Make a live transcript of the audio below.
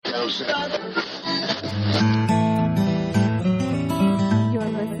You're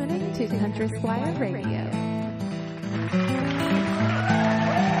listening to Country Squire Radio.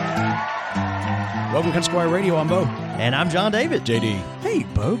 Welcome to Country Squire Radio. I'm Bo. And I'm John David. JD. Hey,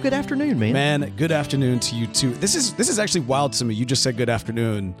 Bo. Good afternoon, man. Man, good afternoon to you, too. This is actually wild to me. You just said good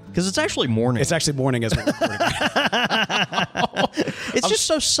afternoon. Because it's actually morning. It's actually morning as we're recording. It's just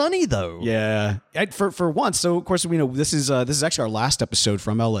so sunny, though. Yeah. For once. So, of course, we know this is actually our last episode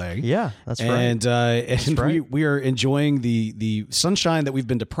from LA. Yeah, that's right. And right. we are enjoying the sunshine that we've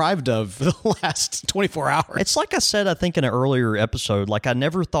been deprived of for the last 24 hours. It's like I said, I think in an earlier episode, like I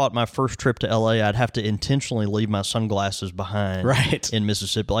never thought my first trip to LA, I'd have to intentionally leave my sunglasses behind in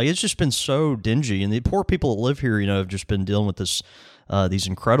Mississippi. Like, it's just been so dingy. And the poor people that live here, have just been dealing with this these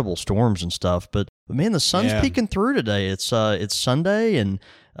incredible storms and stuff. But man, the sun's peeking through today. It's Sunday, and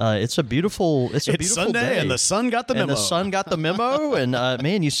it's a beautiful Sunday day. and the sun got the memo. And the sun got the memo. And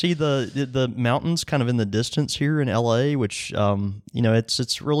man, you see the mountains kind of in the distance here in LA, which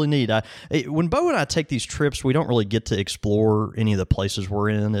it's really neat. When Bo and I take these trips, we don't really get to explore any of the places we're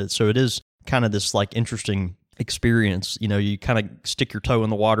in. So it is kind of this like interesting experience. You kind of stick your toe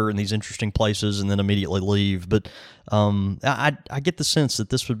in the water in these interesting places and then immediately leave. But I get the sense that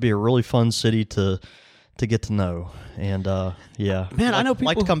this would be a really fun city to get to know. And man, I know people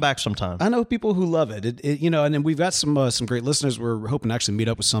like to come back sometime. I know people who love it. And then we've got some great listeners. We're hoping to actually meet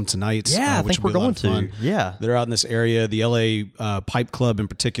up with some tonight. Yeah, I which think we're will be a lot going of fun. to. Yeah, they're out in this area. The LA Pipe Club in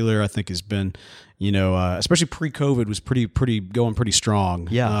particular, I think, has been, especially pre-COVID, was pretty strong.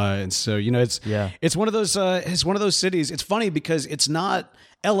 Yeah, and so it's one of those cities. It's funny because it's not.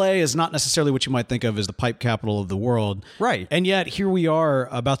 LA is not necessarily what you might think of as the pipe capital of the world. Right. And yet here we are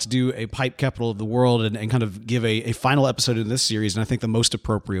about to do a pipe capital of the world and kind of give a final episode in this series, and I think the most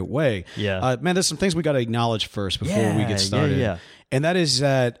appropriate way. Yeah. Man, there's some things we got to acknowledge first before we get started. Yeah. And that is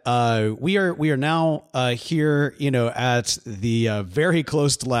that we are now here, at the very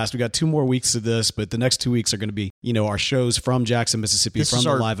close to last. We got 2 more weeks of this, but the next 2 weeks are going to be, our shows from Jackson, Mississippi, from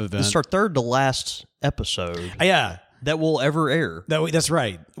the live event. This is our third to last episode. Yeah. That will ever air. That's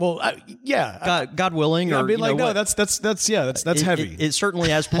right. Well, yeah. God willing, yeah, or I mean, like, no, that's heavy. It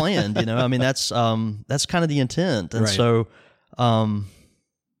certainly as planned. I mean, that's kind of the intent, and right. so,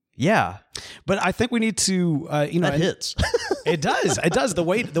 yeah. But I think we need to, that hits. It does. It does. The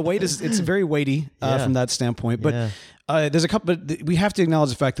weight is it's very weighty from that standpoint. But there's a couple. But we have to acknowledge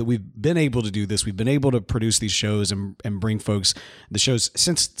the fact that we've been able to do this. We've been able to produce these shows and bring folks the shows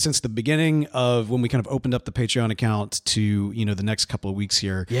since the beginning of when we kind of opened up the Patreon account to the next couple of weeks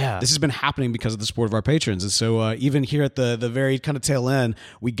here. Yeah, this has been happening because of the support of our patrons. And so even here at the very kind of tail end,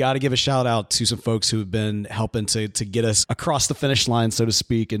 we got to give a shout out to some folks who have been helping to get us across the finish line, so to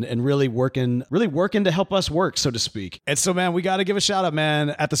speak, and really working to help us work, so to speak. And so, man, we got to give a shout out,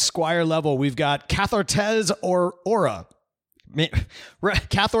 man. At the Squire level, we've got Kath Ortez or Aura.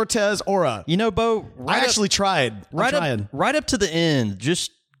 Kath Ortez Aura. Bo, I actually tried. Right up to the end,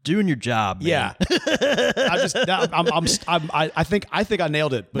 just doing your job, man. Yeah. I think I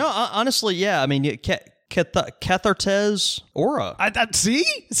nailed it. But no, honestly, yeah. I mean, Kath Ortez Aura.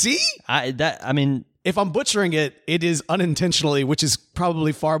 See. If I'm butchering it, it is unintentionally, which is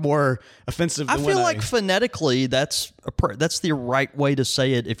probably far more offensive than I feel like phonetically that's the right way to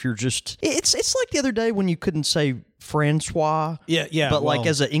say it. If you're just, it's like the other day when you couldn't say Francois. Yeah. But like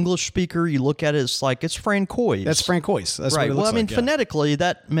as an English speaker, you look at it, it's like it's Francois. That's Francois. That's right. What it looks like, phonetically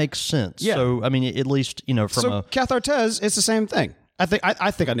that makes sense. Yeah. So I mean, at least from Kath Ortez, it's the same thing. I think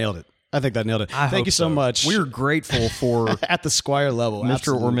I nailed it. I think that nailed it. Thank you so much. We're grateful for at the Squire level, Mr.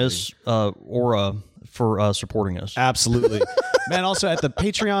 absolutely. or Miss Aura for supporting us. Absolutely. Man, also at the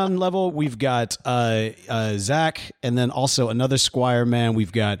Patreon level, we've got Zach, and then also another Squire man.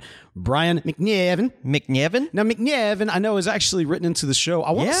 We've got Brian McNevin. Now, McNevin, I know, is actually written into the show.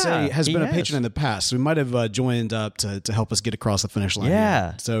 I want to say has been a patron in the past. So we might have joined up to help us get across the finish line.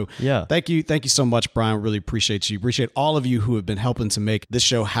 Yeah. Here. So thank you so much, Brian. Really appreciate you. Appreciate all of you who have been helping to make this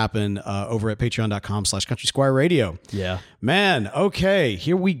show happen over at patreon.com/Country Squire Radio. Yeah. Man, okay,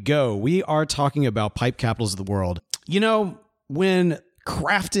 here we go. We are talking about pipe capitals of the world. When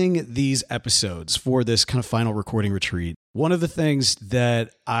crafting these episodes for this kind of final recording retreat, one of the things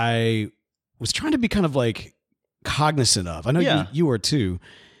that I was trying to be kind of like cognizant of, I know you are too,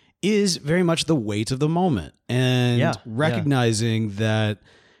 is very much the weight of the moment and recognizing that,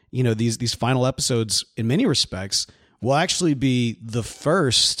 these final episodes in many respects will actually be the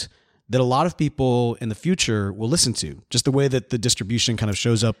first that a lot of people in the future will listen to, just the way that the distribution kind of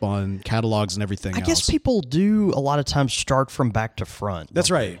shows up on catalogs and everything else. I guess people do a lot of times start from back to front.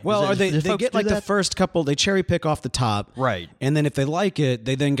 That's right. Well, or they get like the first couple, they cherry pick off the top. Right. And then if they like it,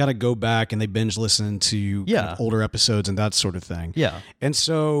 they then got to go back and they binge listen to kind of older episodes and that sort of thing. Yeah. And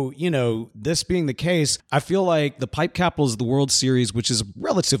so, this being the case, I feel like the Pipe Capitals of the World series, which is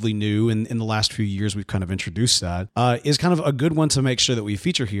relatively new in the last few years, we've kind of introduced that, is kind of a good one to make sure that we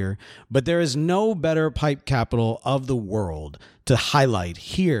feature here. But there is no better pipe capital of the world to highlight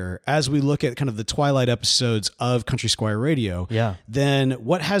here as we look at kind of the twilight episodes of Country Squire Radio than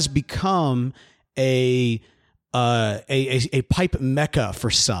what has become a pipe mecca for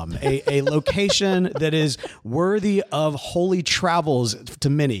some, a location that is worthy of holy travels to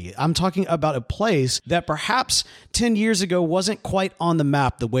many. I'm talking about a place that perhaps 10 years ago wasn't quite on the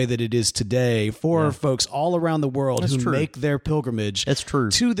map the way that it is today for folks all around the world who make their pilgrimage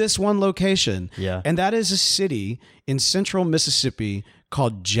to this one location. Yeah. And that is a city in central Mississippi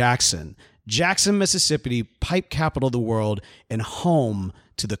called Jackson. Jackson, Mississippi, pipe capital of the world and home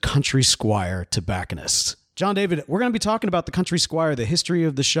to the Country Squire tobacconist. John David, we're going to be talking about the Country Squire, the history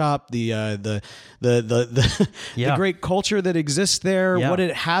of the shop, the great culture that exists there, what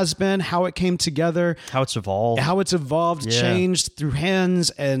it has been, how it came together, how it's evolved, changed through hands,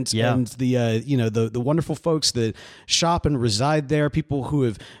 and the wonderful folks that shop and reside there, people who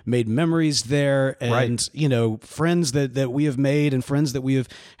have made memories there, and friends that we have made and friends that we have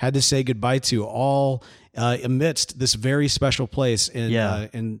had to say goodbye to, all amidst this very special place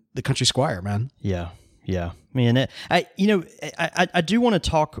in the Country Squire, man. Yeah, man. I do want to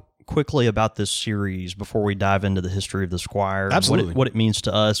talk quickly about this series before we dive into the history of the Squire. Absolutely. What it means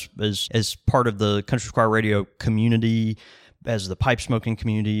to us as part of the Country Squire Radio community, as the pipe smoking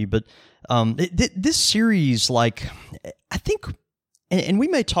community. But this series, I think, and we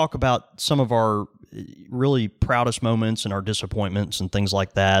may talk about some of our really proudest moments and our disappointments and things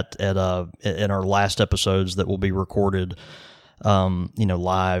like that in our last episodes that will be recorded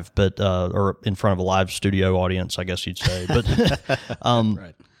live, but or in front of a live studio audience, I guess you'd say. But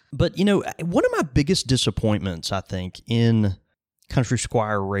right. But one of my biggest disappointments, I think, in Country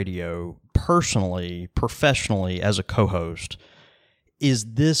Squire Radio, personally, professionally, as a co-host,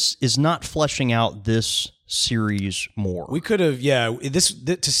 is not fleshing out this series more. We could have,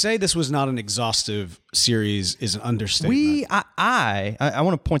 to say this was not an exhaustive series is an understatement. I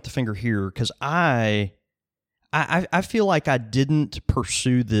want to point the finger here because I feel like I didn't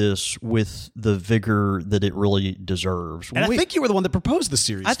pursue this with the vigor that it really deserves. And I think you were the one that proposed the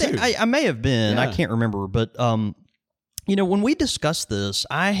series, too. I may have been. I can't remember. But, when we discussed this,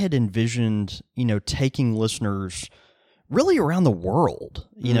 I had envisioned, taking listeners really around the world,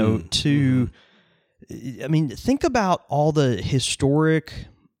 think about all the historic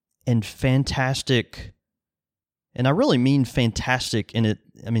and fantastic, and I really mean fantastic in it.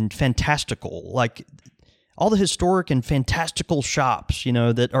 Fantastical, all the historic and fantastical shops,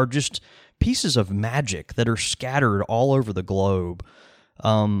 that are just pieces of magic that are scattered all over the globe.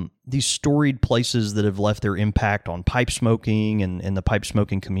 These storied places that have left their impact on pipe smoking and the pipe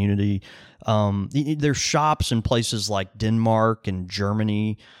smoking community. There's shops in places like Denmark and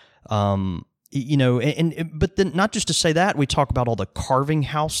Germany. But then not just to say that, we talk about all the carving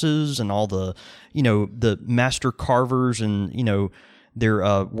houses and all the, the master carvers and,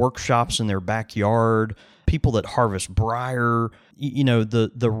 their workshops in their backyard, people that harvest briar,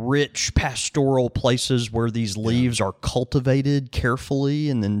 the rich pastoral places where these leaves are cultivated carefully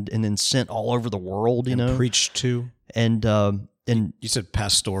and then sent all over the world, and preached to. And you said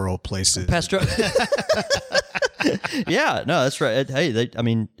pastoral places. Yeah, no, that's right. Hey,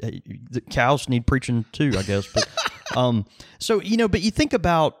 the cows need preaching too, I guess. But but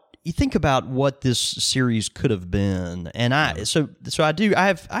you think about what this series could have been, and I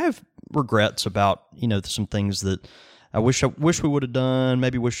have regrets about some things that I wish we would have done.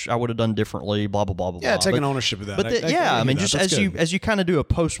 Maybe wish I would have done differently. Blah blah blah blah. Yeah, taking ownership of that. But just as you kind of do a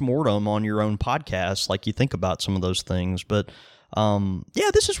post-mortem on your own podcast, you think about some of those things. But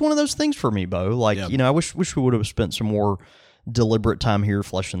this is one of those things for me, Bo. I wish we would have spent some more deliberate time here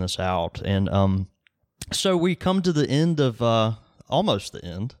fleshing this out. And so we come to the end of almost the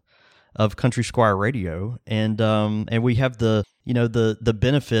end of Country Squire Radio, and we have the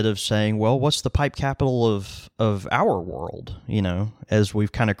benefit of saying, well, what's the pipe capital of our world? As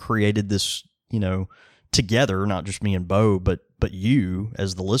we've kind of created this, together, not just me and Bo, but you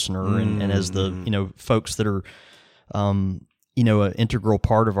as the listener and as the folks that are an integral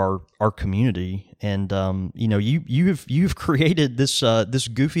part of our community, and you've created this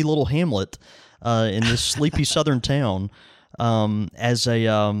goofy little hamlet in this sleepy southern town. as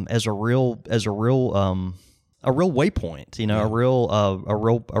a real waypoint, you know,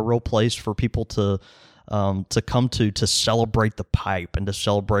 a real place for people to come to celebrate the pipe and to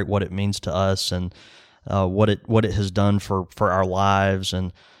celebrate what it means to us and what it has done for our lives.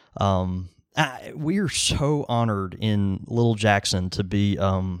 And we are so honored in Little Jackson to be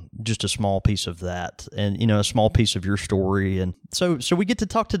just a small piece of that, and you know, a small piece of your story. And so we get to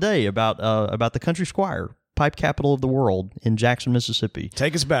talk today about the Country Squire, pipe capital of the world in Jackson, Mississippi.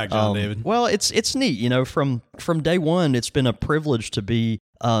 Take us back, John David. Well, it's neat, you know, from day one, it's been a privilege to be,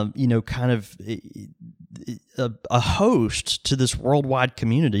 you know, kind of a host to this worldwide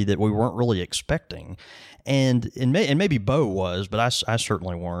community that we weren't really expecting. And maybe Bo was, but I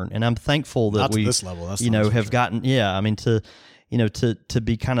certainly weren't. And I'm thankful that Not to we, this level. That's you know, have sure. gotten, I mean, to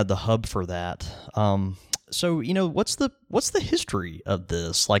be kind of the hub for that. So, you know, what's the history of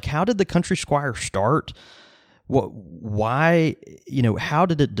this? Like, how did the Country Squire start? Why, you know, how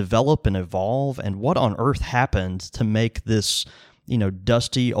did it develop and evolve, and what on earth happened to make this, you know,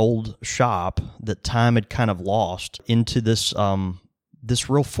 dusty old shop that time had kind of lost into this, this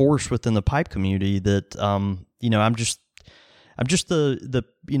real force within the pipe community that, you know, I'm just the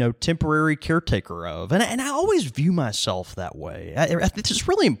you know, temporary caretaker of, and I always view myself that way. It's just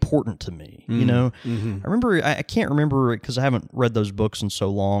really important to me, you know. Mm-hmm. I remember, I can't remember it because I haven't read those books in so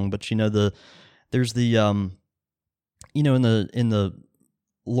long, but you know, there's the you know, in the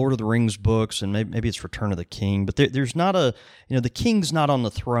Lord of the Rings books, and maybe it's Return of the King, but there's not a, you know, the king's not on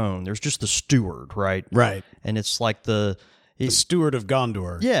the throne. There's just the steward, right? Right. And it's like the steward of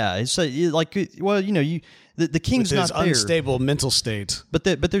Gondor. Yeah, it's like, well, you know, the king's With his not there, unstable mental state, but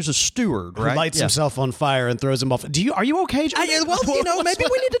there's a steward, who right? lights Yeah. himself on fire and throws him off. Are you okay, John? Well, you know, maybe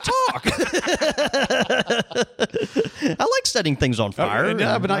we need to talk. I like setting things on fire.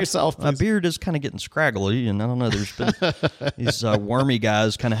 Yeah, but not yourself. My beard is kind of getting scraggly, and I don't know. There's been these wormy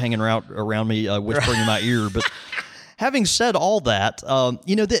guys kind of hanging around me, whispering in my ear. But having said all that,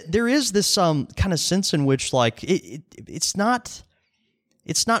 you know, there is this kind of sense in which, like, it's not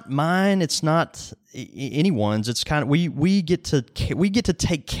mine. It's not anyone's. It's kind of we get to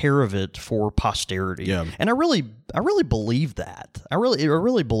take care of it for posterity. Yeah. And I really believe that. I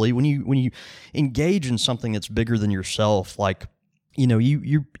really believe when you engage in something that's bigger than yourself, like, you know,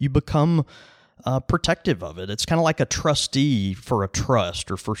 you become protective of it. It's kind of like a trustee for a trust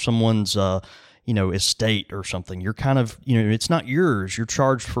or for someone's you know, estate or something. You're kind of, you know, it's not yours. You're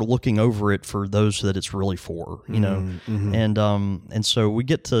charged for looking over it for those that it's really for, you know. Mm-hmm. And so we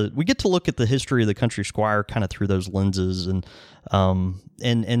get to look at the history of the Country Squire kind of through those lenses, and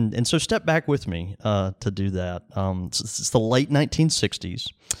so step back with me to do that. It's the late 1960s,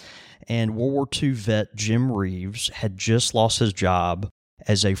 and World War II vet Jim Reeves had just lost his job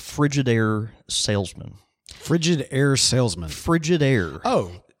as a Frigidaire salesman. Frigidaire salesman. Frigidaire.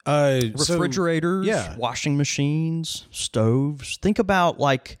 Oh. Refrigerators, yeah. washing machines, stoves. Think about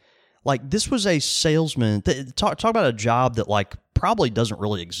like this was a salesman. Talk about a job that like probably doesn't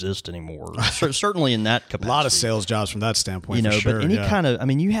really exist anymore. Certainly in that capacity. A lot of sales jobs from that standpoint, you know, for sure, but any yeah. kind of, I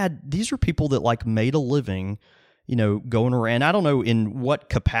mean, these are people that like made a living, you know, going around. I don't know in what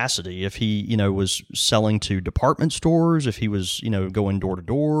capacity, if he, you know, was selling to department stores, if he was, you know, going door to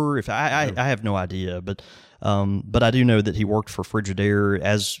door, if I have no idea, but I do know that he worked for Frigidaire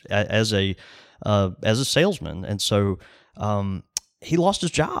as a salesman, and so he lost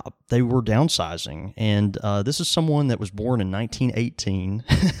his job. They were downsizing, and this is someone that was born in 1918.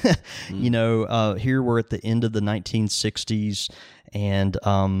 You know, here we're at the end of the 1960s, and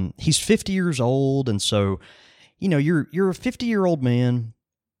he's 50 years old, and so, you know, you're a 50-year-old man.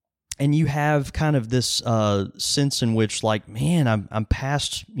 And you have kind of this sense in which, like, man, I'm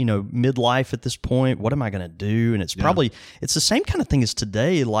past, you know, midlife at this point. What am I going to do? And it's probably it's the same kind of thing as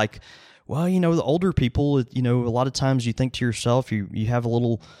today. Like, well, you know, the older people, you know, a lot of times you think to yourself, you have a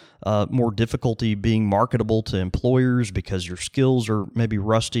little more difficulty being marketable to employers because your skills are maybe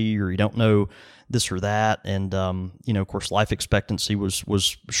rusty or you don't know this or that. And, you know, of course, life expectancy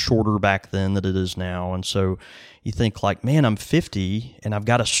was shorter back then than it is now. And so you think like, man, I'm 50 and I've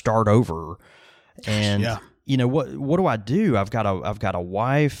got to start over. And, you know, what do I do? I've got a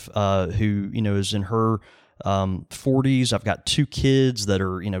wife who, you know, is in her 40s. I've got two kids that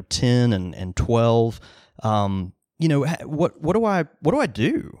are, you know, 10 and 12. You know, what do I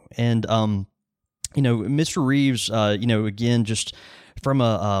do? And, you know, Mr. Reeves, you know, again, just from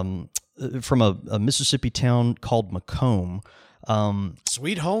a Mississippi town called Macomb.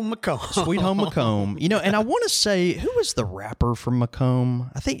 Sweet Home Macomb. Sweet Home Macomb. You know, and I want to say, who was the rapper from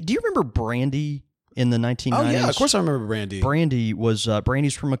Macomb? I think, do you remember Brandy? in the 1990s. Oh yeah, of course I remember Brandy. Brandy was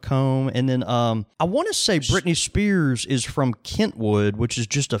Brandy's from Macomb, and then I want to say Britney Spears is from Kentwood, which is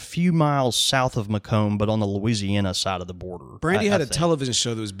just a few miles south of Macomb, but on the Louisiana side of the border. Brandy I had a think. television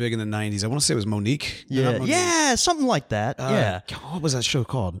show that was big in the 90s. I want to say it was Monique. Yeah, Not Monique. yeah, something like that. yeah. What was that show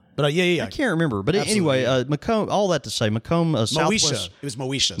called? But yeah. I can't remember, but Absolutely, anyway, Macomb. All that to say, Macomb, Moesha. Southwest. It was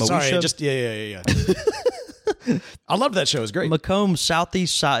Moesha. Moesha? Sorry, just yeah. I loved that show. It was great. Macomb,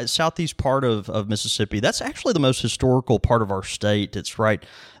 southeast part of Mississippi. That's actually the most historical part of our state. It's right,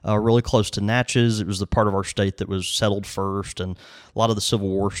 really close to Natchez. It was the part of our state that was settled first, and a lot of the Civil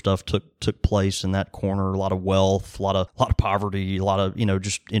War stuff took place in that corner. A lot of wealth, a lot of poverty, a lot of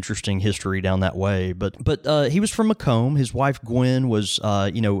just interesting history down that way. But he was from Macomb. His wife Gwen was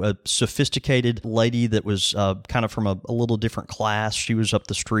a sophisticated lady that was kind of from a little different class. She was up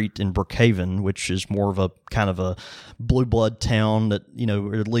the street in Brookhaven, which is more of a kind of a blue blood town that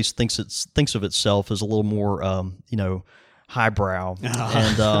or at least thinks of itself as a little more highbrow,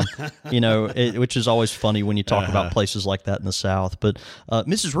 and which is always funny when you talk about places like that in the South. But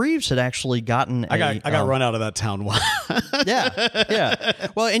Mrs. Reeves had actually gotten I got run out of that town once. yeah.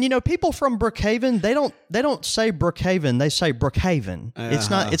 Well, and people from Brookhaven, they don't say Brookhaven, they say Brookhaven. It's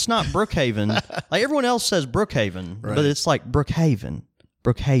not Brookhaven. Like everyone else says Brookhaven, but it's like Brookhaven.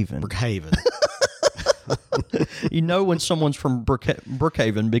 When someone's from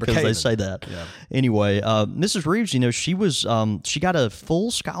Brookhaven because they say that. Yeah. Anyway, Mrs. Reeves, she was she got a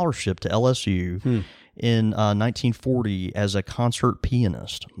full scholarship to LSU in 1940 as a concert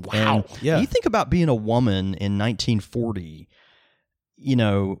pianist. Wow. And Yeah. you think about being a woman in 1940,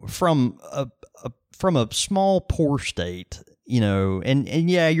 from a small poor state. And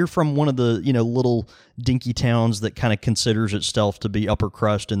yeah, you're from one of the, little dinky towns that kind of considers itself to be upper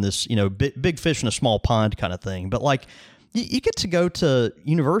crust in this, big fish in a small pond kind of thing. But like, you get to go to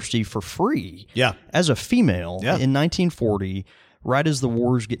university for free as a female in 1940, right as the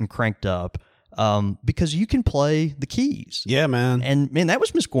war's getting cranked up, because you can play the keys. Yeah, man. And man, that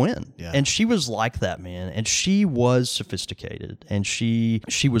was Miss Gwen. Yeah. And she was like that, man. And she was sophisticated, and she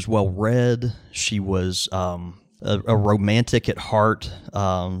was well read. She was, a romantic at heart.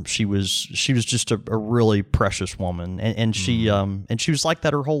 She was just a really precious woman, and she was like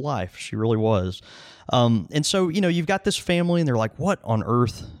that her whole life. She really was. And so you've got this family, and they're like, what on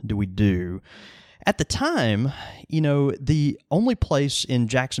earth do we do? At the time, the only place in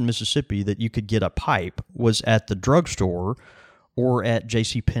Jackson, Mississippi that you could get a pipe was at the drugstore or at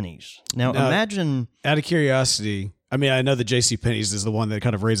J.C. Penney's. Now imagine, out of curiosity, I mean, I know that J.C. Penney's is the one that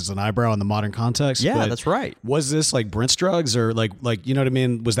kind of raises an eyebrow in the modern context. Yeah, but that's right. Was this like Brent's Drugs or like you know what I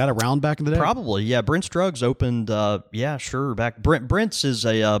mean? Was that around back in the day? Probably, yeah. Brent's Drugs opened, sure. Back Brent's is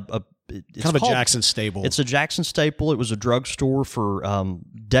it's kind of called, a Jackson staple. It's a Jackson staple. It was a drugstore for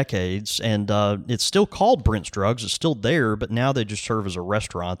decades, and it's still called Brent's Drugs. It's still there, but now they just serve as a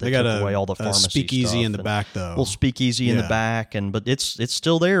restaurant. They got took away all the pharmacy speakeasy stuff in the back, though. Little speakeasy in the back, but it's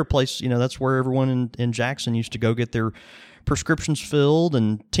still there. Place, that's where everyone in Jackson used to go get their prescriptions filled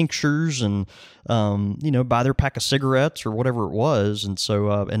and tinctures and buy their pack of cigarettes or whatever it was. And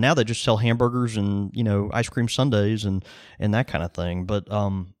so and now they just sell hamburgers and ice cream sundaes and that kind of thing. But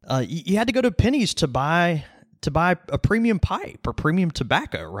you had to go to Penny's to buy a premium pipe or premium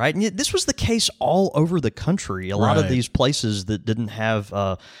tobacco, right? And this was the case all over the country. A lot of these places that didn't have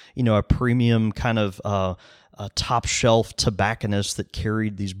a premium kind of a top shelf tobacconist that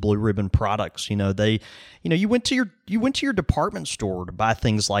carried these blue ribbon products. You went to your department store to buy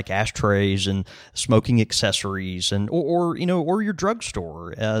things like ashtrays and smoking accessories and or your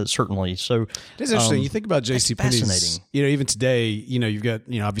drugstore, certainly. So it's interesting. You think about J.C. Penney's. Fascinating. Even today, you've got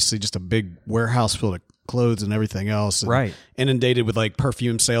obviously just a big warehouse full of clothes and everything else, and right? Inundated with like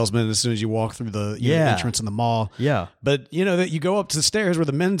perfume salesmen as soon as you walk through the entrance in the mall. Yeah, but that you go up to the stairs where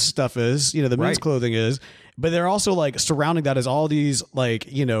the men's stuff is, the men's clothing is. But they're also like surrounding that as all these like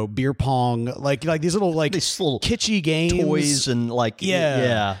beer pong like these little kitschy games, toys, and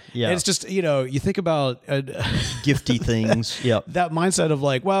yeah. And it's just you think about gifty things. Yeah, that mindset of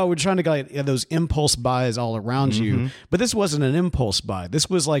like, well, we're trying to get those impulse buys all around you, but this wasn't an impulse buy. This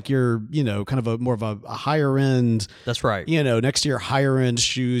was like your kind of a more of a higher end. That's right. Next to your higher end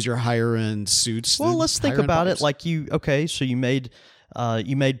shoes, your higher end suits. Well, let's think about it like so you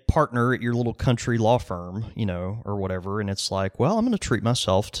made partner at your little country law firm, or whatever, and it's like, well, I'm going to treat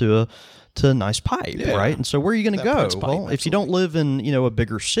myself to to a nice pipe, Yeah. right? And so where are you going to That go? Prince pipe, Well, if you don't live in a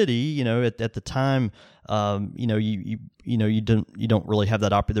bigger city, at the time, you don't really have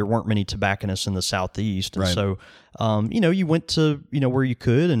that opportunity. There weren't many tobacconists in the Southeast, and Right. so you went to where you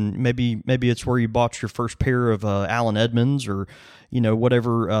could, and maybe it's where you bought your first pair of Allen Edmonds or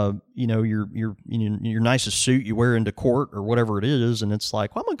whatever your nicest suit you wear into court or whatever it is, and it's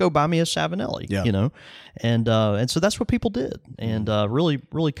like, well, I'm gonna go buy me a Savinelli, Yeah. and so that's what people did, and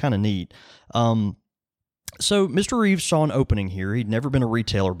really kind of neat. So Mr. Reeves saw an opening here. He'd never been a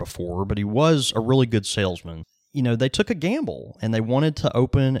retailer before, but he was a really good salesman. They took a gamble and they wanted to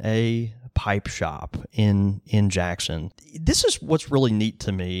open a pipe shop in Jackson. This is what's really neat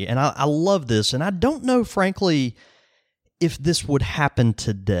to me, and I love this, and I don't know, frankly, if this would happen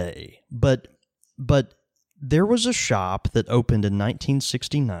today, but there was a shop that opened in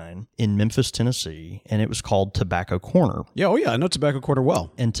 1969 in Memphis, Tennessee, and it was called Tobacco Corner. Yeah, I know Tobacco Corner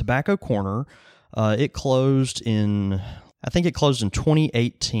well. And Tobacco Corner, it closed in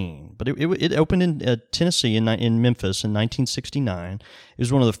 2018, but it opened in Tennessee in Memphis in 1969. It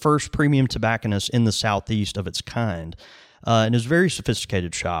was one of the first premium tobacconists in the Southeast of its kind. And it was a very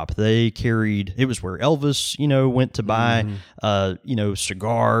sophisticated shop. It was where Elvis, went to buy,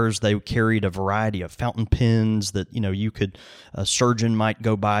 cigars. They carried a variety of fountain pens that, a surgeon might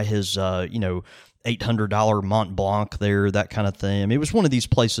go buy his, $800 Mont Blanc there, that kind of thing. I mean, it was one of these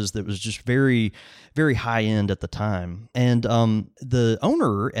places that was just very, very high end at the time. And the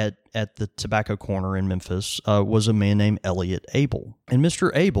owner at the Tobacco Corner in Memphis was a man named Elliot Abel. And Mr.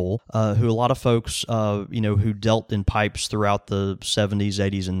 Abel, who a lot of folks, who dealt in pipes throughout the 70s,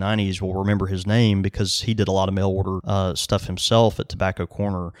 80s, and 90s will remember his name because he did a lot of mail order stuff himself at Tobacco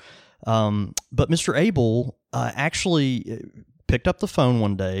Corner. But Mr. Abel actually picked up the phone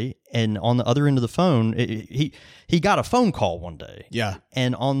one day, and on the other end of the phone, he got a phone call one day. Yeah.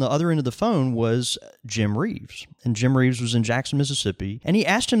 And on the other end of the phone was Jim Reeves. And Jim Reeves was in Jackson, Mississippi. And he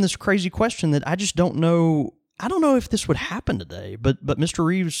asked him this crazy question that I just don't know. I don't know if this would happen today. But Mr.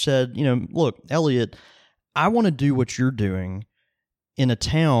 Reeves said, look, Elliot, I want to do what you're doing in a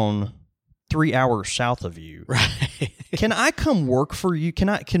town 3 hours south of you. Right. Can I come work for you?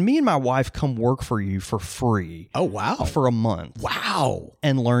 Can me and my wife come work for you for free? Oh, wow. For a month. Wow.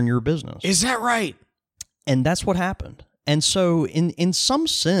 And learn your business. Is that right? And that's what happened. And so in some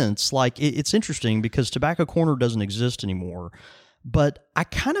sense, like it's interesting because Tobacco Corner doesn't exist anymore. But I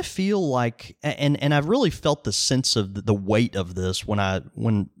kind of feel like, and I've really felt the sense of the weight of this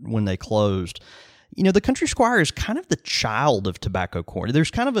when they closed. The Country Squire is kind of the child of Tobacco Corner.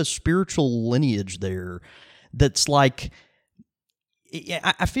 There's kind of a spiritual lineage there that's like,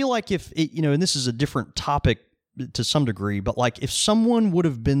 I feel like if it, and this is a different topic to some degree, but like if someone would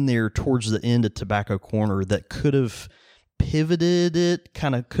have been there towards the end of Tobacco Corner that could have pivoted it,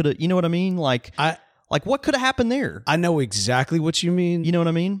 kind of could have, you know what I mean? Like what could have happened there? I know exactly what you mean. You know what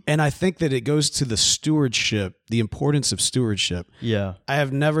I mean? And I think that it goes to the stewardship, the importance of stewardship. Yeah. I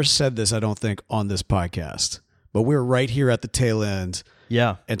have never said this, I don't think, on this podcast, but we're right here at the tail end.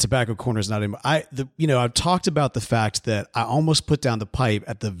 Yeah. And Tobacco Corner is not anymore. I've talked about the fact that I almost put down the pipe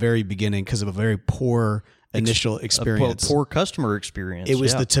at the very beginning because of a very poor initial experience. A poor customer experience. It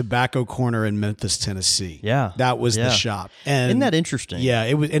was the Tobacco Corner in Memphis, Tennessee. Yeah. That was the shop. And isn't that interesting? Yeah,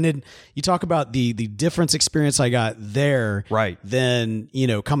 it was. And then you talk about the difference experience I got there. Right. Then,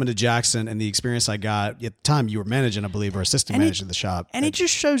 coming to Jackson and the experience I got at the time you were managing, I believe, or assistant managing the shop. And it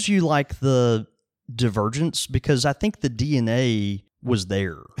just shows you like the divergence because I think the DNA was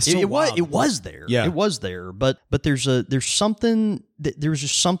there. It was there. Yeah. It was there. But there's something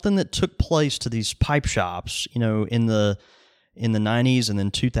that took place to these pipe shops, in the 90s and then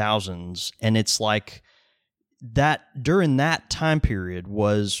 2000s, and it's like that during that time period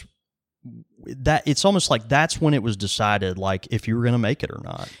was that it's almost like that's when it was decided like if you were going to make it or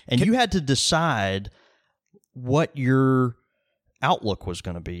not. And you had to decide what your outlook was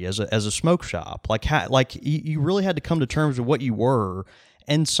going to be as a smoke shop. Like you really had to come to terms with what you were,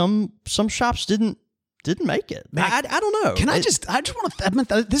 and some shops didn't make it. I don't know. I just want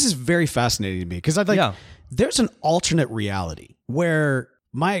to. This is very fascinating to me because I think there's an alternate reality where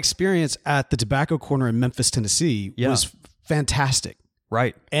my experience at the Tobacco Corner in Memphis, Tennessee was fantastic.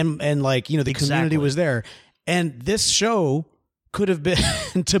 Right. And like, the community was there, and this show could have been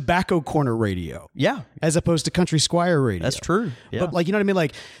Tobacco Corner radio. Yeah. As opposed to Country Squire radio. That's true. Yeah. But you know what I mean?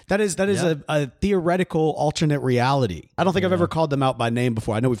 Like that is a theoretical alternate reality. I don't think I've ever called them out by name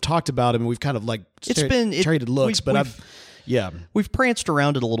before. I know we've talked about them and we've kind of like traded looks, but we've pranced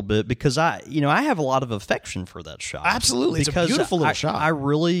around it a little bit because I have a lot of affection for that shop. Absolutely. It's a beautiful little shop. I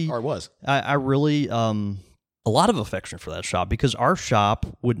really a lot of affection for that shop because our shop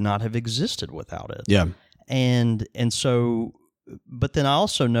would not have existed without it. Yeah. And so, but then I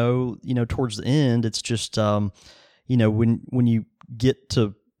also know, towards the end, it's just, when you get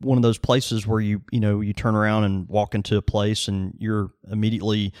to one of those places where you turn around and walk into a place and you're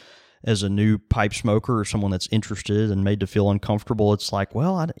immediately, as a new pipe smoker or someone that's interested and made to feel uncomfortable, it's like,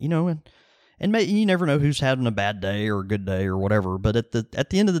 well, and you never know who's having a bad day or a good day or whatever. But at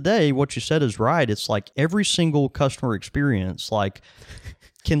the end of the day, what you said is right. It's like every single customer experience, like,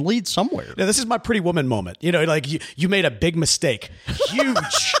 can lead somewhere. Now, this is my Pretty Woman moment. Like you made a big mistake.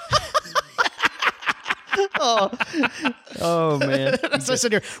 Huge. Oh man. So I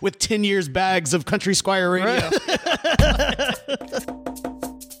sit here with 10 years bags of Country Squire radio.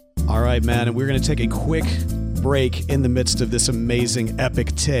 All right, man, and we're going to take a quick break in the midst of this amazing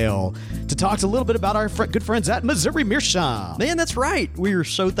epic tale to talk a little bit about our good friends at Missouri Meerschaum. Man, that's right. We are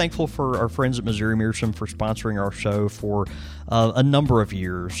so thankful for our friends at Missouri Meerschaum for sponsoring our show for a number of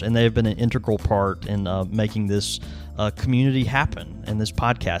years, and they have been an integral part in making this community happen and this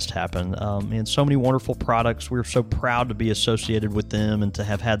podcast happen. And so many wonderful products. We're so proud to be associated with them and to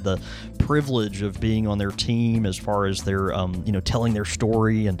have had the privilege of being on their team as far as their, telling their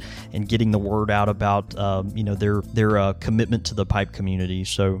story and getting the word out about, their commitment to the pipe community.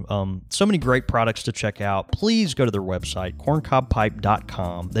 So, so many great products to check out. Please go to their website,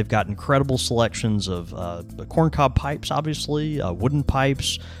 corncobpipe.com. They've got incredible selections of corncob pipes, obviously, wooden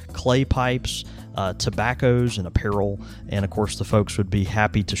pipes, clay pipes, tobaccos and apparel, and of course the folks would be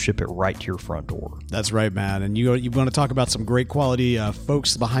happy to ship it right to your front door. That's right, man. And you want to talk about some great quality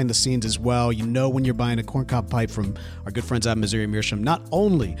folks behind the scenes as well. When you're buying a corncob pipe from our good friends at Missouri Meerschaum, not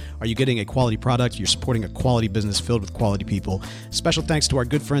only are you getting a quality product, you're supporting a quality business filled with quality people. Special thanks to our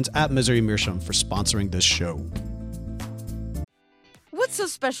good friends at Missouri Meerschaum for sponsoring this show. What's so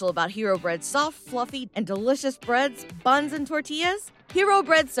special about Hero Bread's soft, fluffy, and delicious breads, buns, and tortillas? Hero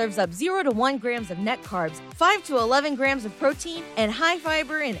Bread serves up 0 to 1 grams of net carbs, 5 to 11 grams of protein, and high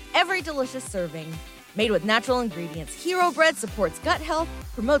fiber in every delicious serving. Made with natural ingredients, Hero Bread supports gut health,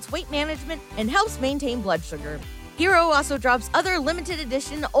 promotes weight management, and helps maintain blood sugar. Hero also drops other limited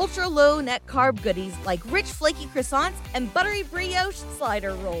edition ultra-low net carb goodies like rich flaky croissants and buttery brioche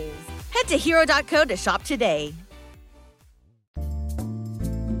slider rolls. Head to hero.co to shop today.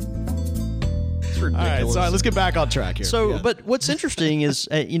 Ridiculous. All right, let's get back on track here. So, Yeah. but what's interesting is,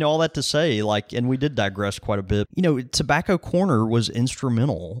 all that to say, and we did digress quite a bit. Tobacco Corner was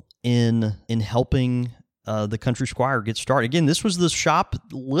instrumental in helping the Country Squire get started. Again, this was the shop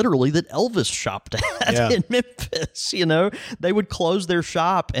literally that Elvis shopped at in Memphis. They would close their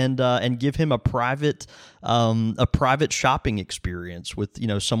shop and give him a private shopping experience with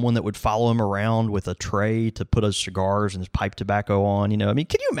someone that would follow him around with a tray to put his cigars and his pipe tobacco on. Can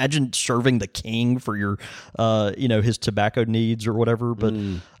you imagine serving the king for your his tobacco needs or whatever? But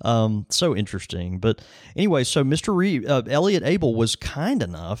so interesting. But anyway, so Mr. Elliot Abel was kind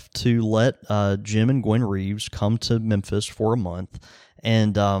enough to let Jim and Gwen Reeves come to Memphis for a month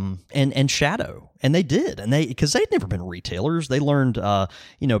and shadow. And they did. And because they'd never been retailers, they learned,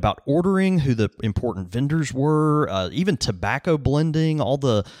 about ordering, who the important vendors were, even tobacco blending, all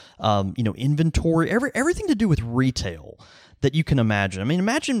the, inventory, everything to do with retail that you can imagine. I mean,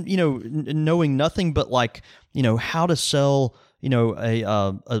 imagine, knowing nothing but how to sell,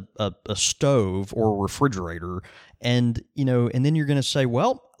 a stove or a refrigerator. And then you're going to say,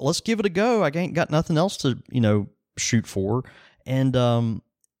 well, let's give it a go. I ain't got nothing else to, shoot for. And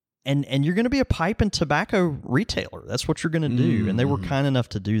you're going to be a pipe and tobacco retailer. That's what you're going to do. And they were kind enough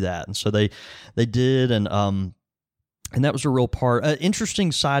to do that. And so they did. And that was a real part.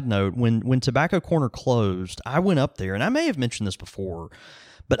 Interesting side note, when Tobacco Corner closed, I went up there, and I may have mentioned this before,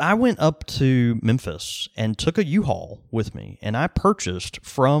 but I went up to Memphis and took a U-Haul with me, and I purchased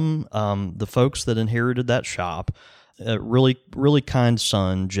from the folks that inherited that shop, a really, really kind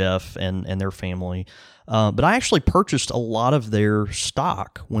son, Jeff, and their family. But I actually purchased a lot of their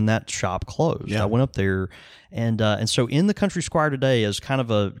stock when that shop closed. Yeah. I went up there, and so in the Country Squire today, as kind of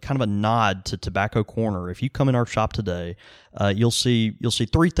a nod to Tobacco Corner, if you come in our shop today, you'll see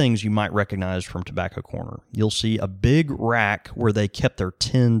 3 things you might recognize from Tobacco Corner. You'll see a big rack where they kept their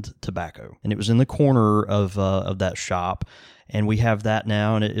tinned tobacco, and it was in the corner of that shop. And we have that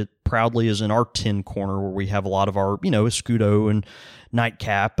now, and it proudly is in our tin corner, where we have a lot of our, Escudo and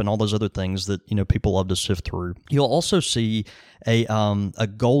Nightcap and all those other things that, people love to sift through. You'll also see a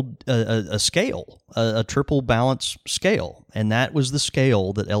gold a scale, a triple balance scale, and that was the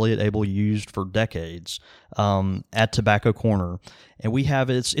scale that Elliott Abel used for decades at Tobacco Corner. And we have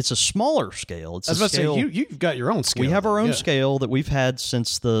it's a smaller scale. It's I was about to say, you've got your own scale. We have our own scale that we've had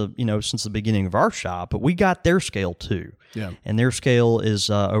since the beginning of our shop, but we got their scale too. Yeah. And their scale is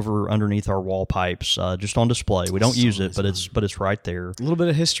over underneath our wall pipes, just on display. We don't use it, but it's right there. A little bit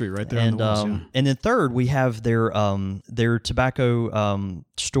of history right there. And on the walls, and then third, we have their tobacco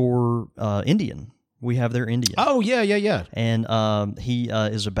store Indian. We have their Indian. Oh yeah. And he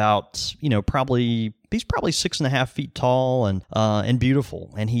is about he's probably 6.5 feet tall and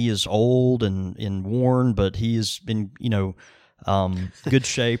beautiful, and he is old and worn, but he has been good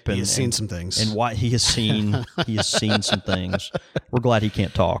shape, and he has seen some things, and what he has seen some things. We're glad he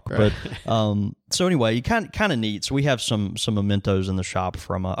can't talk, right. But so anyway, kind of neat. So we have some mementos in the shop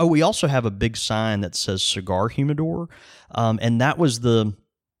from. We also have a big sign that says Cigar Humidor, and that was the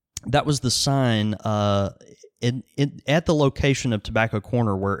sign at the location of Tobacco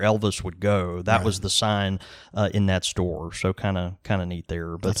Corner where Elvis would go. That was the sign in that store. So kind of neat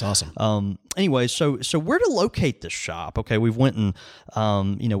there. But, that's awesome. Anyway, so where to locate this shop? Okay, we've went and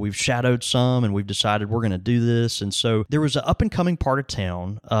we've shadowed some, and we've decided we're going to do this. And so there was an up and coming part of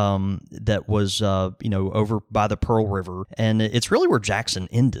town that was over by the Pearl River, and it's really where Jackson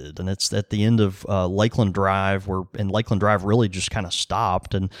ended, and it's at the end of Lakeland Drive, and Lakeland Drive really just kind of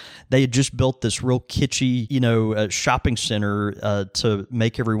stopped, and they had just built this real kitschy shopping center to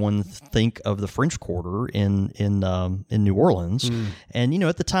make everyone think of the French Quarter in New Orleans. And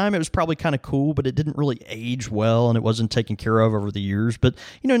at the time it was probably kind of cool, but it didn't really age well, and it wasn't taken care of over the years. But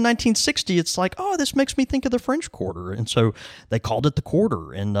in 1960, it's like, oh, this makes me think of the French Quarter, and so they called it the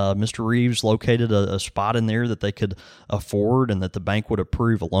Quarter. And Mr. Reeves located a spot in there that they could afford, and that the bank would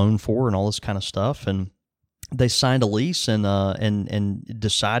approve a loan for, and all this kind of stuff. And they signed a lease and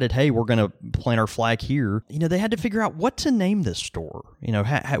decided, hey, we're going to plant our flag here. They had to figure out what to name this store.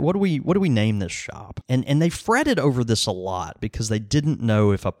 What do we name this shop? And they fretted over this a lot because they didn't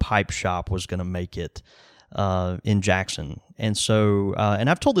know if a pipe shop was going to make it in Jackson. And so, and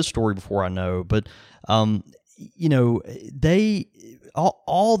I've told this story before, I know, but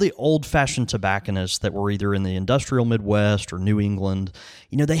all the old-fashioned tobacconists that were either in the industrial Midwest or New England,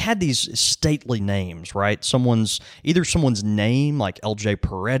 they had these stately names, right? Someone's name, like L.J.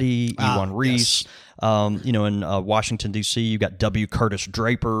 Peretti, Ewan Reese. Yes. In Washington, D.C., you've got W. Curtis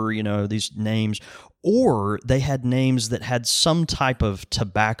Draper, these names. Or they had names that had some type of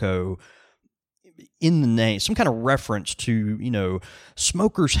tobacco in the name, some kind of reference to,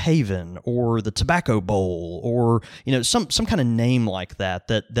 Smoker's Haven or the Tobacco Bowl, or, some kind of name like that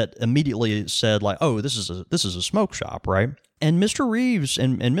immediately said, like, oh, this is a smoke shop, right? And Mr. Reeves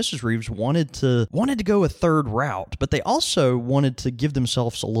and Mrs. Reeves wanted to go a third route, but they also wanted to give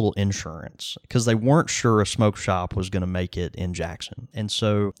themselves a little insurance because they weren't sure a smoke shop was going to make it in Jackson. And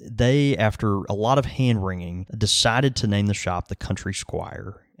so they, after a lot of hand-wringing, decided to name the shop the Country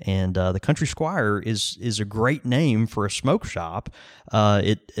Squire. And the Country Squire is a great name for a smoke shop.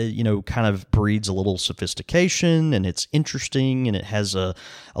 It kind of breeds a little sophistication, and it's interesting, and it has a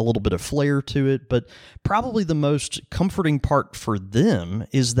little bit of flair to it. But probably the most comforting part for them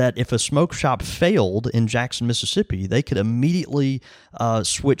is that if a smoke shop failed in Jackson, Mississippi, they could immediately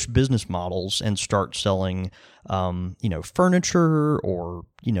switch business models and start selling furniture or,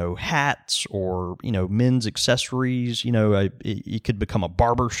 hats or, men's accessories. It could become a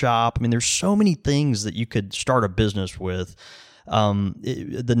barber shop. I mean, there's so many things that you could start a business with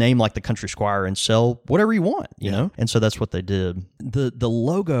the name like the Country Squire and sell whatever you want, you know? And so that's what they did. The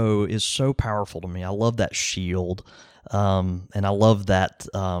logo is so powerful to me. I love that shield. And I love that.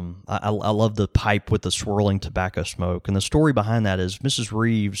 I love the pipe with the swirling tobacco smoke. And the story behind that is Mrs.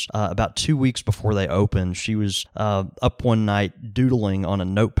 Reeves, about 2 weeks before they opened, she was up one night doodling on a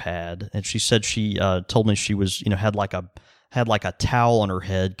notepad, and she said she told me she was had like a towel on her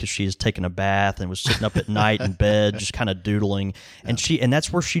head because she has taken a bath and was sitting up at night in bed just kind of doodling, and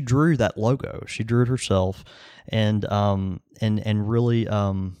that's where she drew that logo. She drew it herself, and really.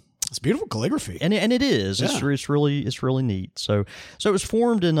 It's beautiful calligraphy, and it is. Yeah. It's really neat. So it was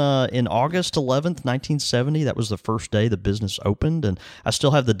formed in August 11th, 1970. That was the first day the business opened, and I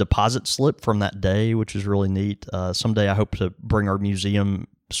still have the deposit slip from that day, which is really neat. Someday I hope to bring our museum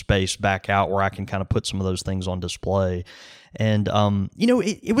space back out where I can kind of put some of those things on display. And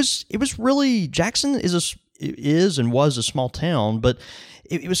it was really, Jackson is is and was a small town, but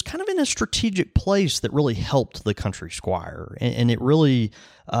it was kind of in a strategic place that really helped the Country Squire, and it really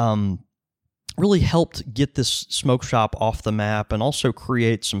really helped get this smoke shop off the map and also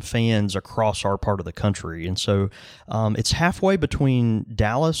create some fans across our part of the country. And so it's halfway between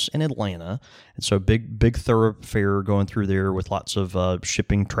Dallas and Atlanta. And so big thoroughfare going through there with lots of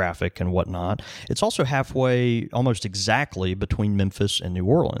shipping traffic and whatnot. It's also halfway almost exactly between Memphis and New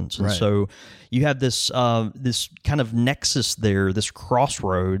Orleans. And so you have this this kind of nexus there, this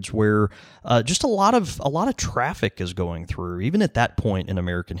crossroads where just a lot of traffic is going through, even at that point in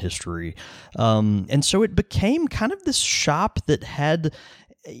American history. And so it became kind of this shop that had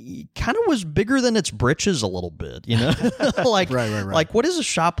kind of was bigger than its britches a little bit, you know, like, like what is a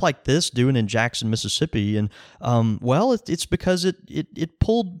shop like this doing in Jackson, Mississippi? And, well, it's because it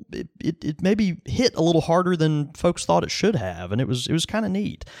pulled, it maybe hit a little harder than folks thought it should have. And it was kind of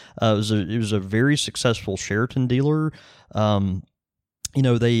neat. It was a very successful Sheraton dealer. You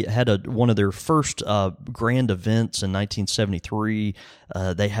know, they had one of their first grand events in 1973.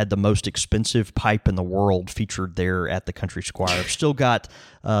 They had the most expensive pipe in the world featured there at the Country Squire. Still got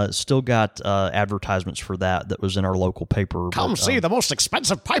advertisements for that was in our local paper. Come see the most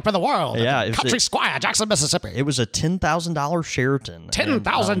expensive pipe in the world. Yeah, Country Squire, Jackson, Mississippi. It was a $10,000 Sheraton.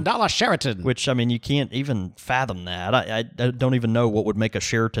 $10,000 Sheraton. Which, I mean, you can't even fathom that. I don't even know what would make a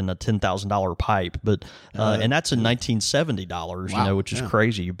Sheraton a $10,000 pipe, but and that's in $1970. You know, which is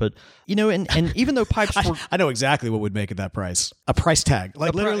crazy. But you know, and even though pipes were, I know exactly what would make it that price. A price tag,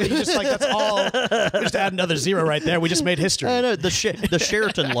 like literally, just like that's all. Just add another zero right there. We just made history. I know the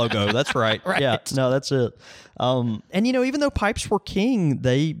Sheraton logo. That's right. Yeah, no, that's it. And you know, even though pipes were king,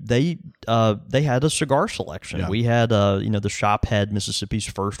 they had a cigar selection. Yeah. We had you know, the shop had Mississippi's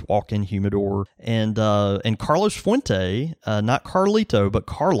first walk-in humidor, and Carlos Fuente, not Carlito, but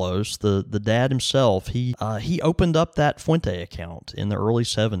Carlos, the dad himself, he opened up that Fuente account in the early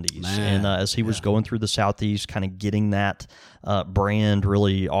 70s, and as he was going through the Southeast, kind of getting that brand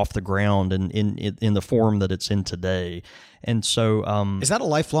really off the ground and in the form that it's in today. And so is that a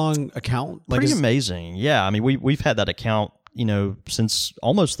lifelong account? Pretty amazing. Yeah. I mean, we've had that account, you know, since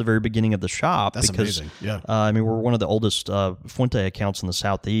almost the very beginning of the shop. That's amazing. Yeah. I mean, we're one of the oldest Fuente accounts in the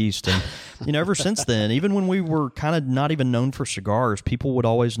Southeast. And, you know, ever since then, even when we were kind of not even known for cigars, people would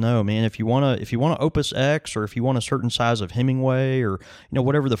always know, man, if you want to Opus X, or if you want a certain size of Hemingway, or, you know,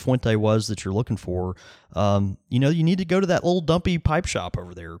 whatever the Fuente was that you're looking for, you know, you need to go to that little dumpy pipe shop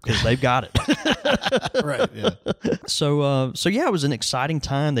over there because they've got it. Right. Yeah. So yeah, it was an exciting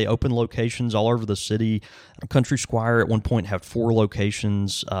time. They opened locations all over the city. Country Squire at one point had 4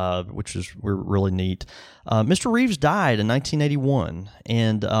 locations, which were really neat. Mr. Reeves died in 1981,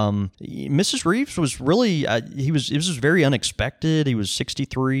 and Mrs. Reeves was really it was very unexpected. He was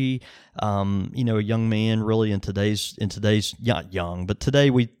 63. You know, a young man really in today's not young, but today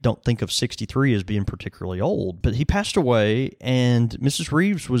we don't think of 63 as being particularly old. But he passed away, and Mrs.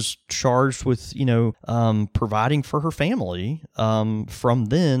 Reeves was charged with, you know, providing for her family from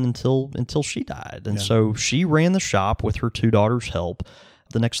then until she died, and so she ran the shop with her 2 daughters' help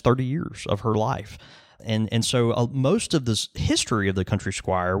the next 30 years of her life. And so most of this history of the Country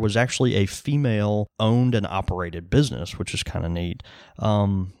Squire was actually a female-owned and operated business, which is kind of neat.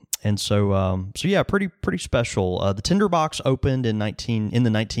 And so yeah, pretty special. The Tinderbox opened in the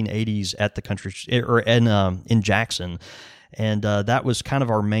 1980s at the Country in Jackson, and that was kind of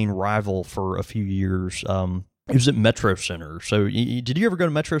our main rival for a few years. It was at Metro Center. So did you ever go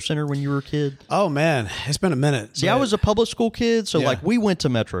to Metro Center when you were a kid? Oh, man. It's been a minute. See, I was a public school kid, so like we went to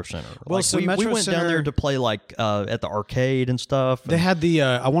Metro Center. Well, like, so we went down there to play like at the arcade and stuff. They had the,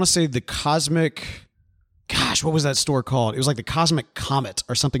 I want to say the Cosmic... Gosh, what was that store called? It was like the Cosmic Comet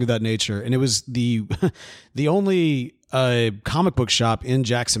or something of that nature. And it was the only comic book shop in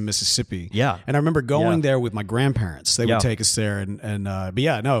Jackson, Mississippi. Yeah. And I remember going there with my grandparents. They would take us there. But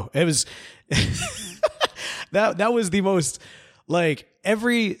yeah, no, it was... That was the most, like,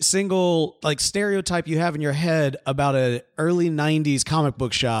 every single, like, stereotype you have in your head about an early 90s comic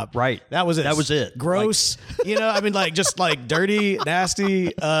book shop. Right. That was it. That was it. Gross. Like, you know, I mean, like, just, like, dirty,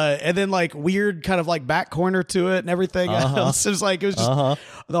 nasty, and then, like, weird kind of, like, back corner to it and everything else. It was like, it was just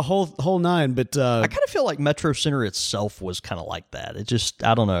the whole nine. But I kind of feel like Metro Center itself was kind of like that. It just,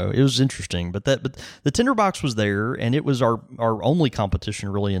 I don't know. It was interesting. But the Tinderbox was there, and it was our only competition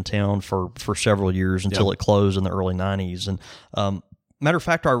really in town for several years until it closed in the early 90s. And Matter of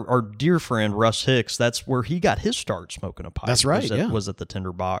fact, our dear friend Russ Hicks, that's where he got his start smoking a pipe. That's right, was at the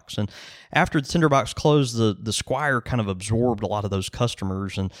Tinderbox. And after the Tinderbox closed, the Squire kind of absorbed a lot of those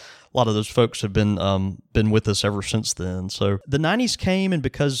customers, and a lot of those folks have been with us ever since then. So the 90s came, and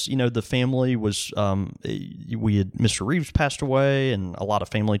because, the family was, Mr. Reeves passed away, and a lot of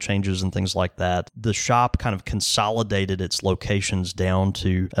family changes and things like that, the shop kind of consolidated its locations down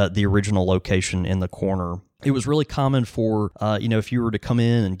to the original location in the corner. It was really common for, if you were to come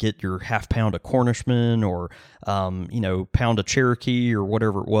in and get your half pound of Cornishman or, pound of Cherokee or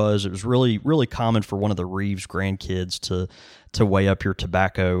whatever it was really, really common for one of the Reeves grandkids to weigh up your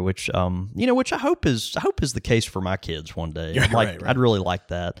tobacco, which I hope is the case for my kids one day. Right. I'd really like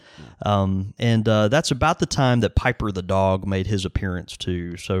that. And that's about the time that Piper the dog made his appearance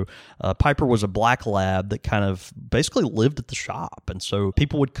too. So Piper was a black lab that kind of basically lived at the shop. And so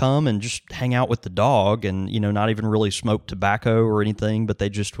people would come and just hang out with the dog and, not even really smoke tobacco or anything, but they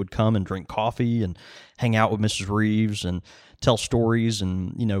just would come and drink coffee and hang out with Mrs. Reeves and tell stories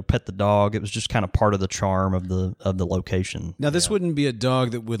and, pet the dog. It was just kind of part of the charm of the location. Now, this wouldn't be a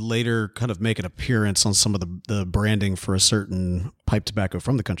dog that would later kind of make an appearance on some of the branding for a certain pipe tobacco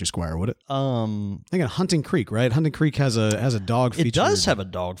from the Country Squire, would it? I think Hunting Creek, right? Hunting Creek has a dog featured. It does have a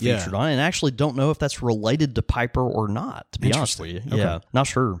dog featured on it, and I actually don't know if that's related to Piper or not, to be honest with you. Okay. Yeah, not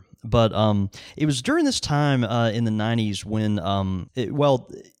sure. But it was during this time in the 90s when,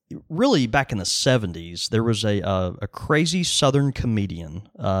 really back in the 70s, there was a crazy Southern comedian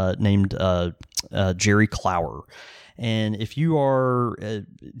named Jerry Clower. And if you are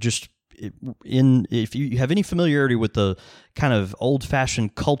if you have any familiarity with the kind of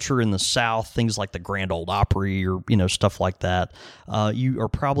old-fashioned culture in the South, things like the Grand Ole Opry or, stuff like that, you are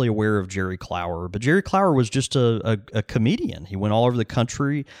probably aware of Jerry Clower. But Jerry Clower was just a comedian. He went all over the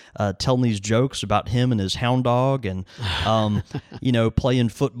country telling these jokes about him and his hound dog and, playing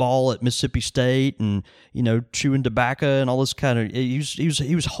football at Mississippi State and, chewing tobacco and all this kind of... He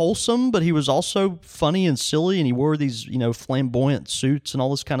was wholesome, but he was also funny and silly, and he wore these, flamboyant suits and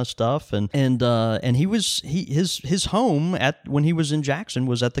all this kind of stuff. And his home when he was in Jackson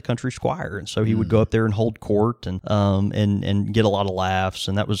was at the Country Squire, and so he would go up there and hold court and get a lot of laughs,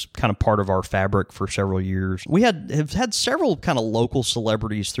 and that was kind of part of our fabric for several years. We have had several kind of local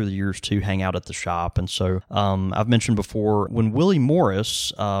celebrities through the years too hang out at the shop, and so I've mentioned before when Willie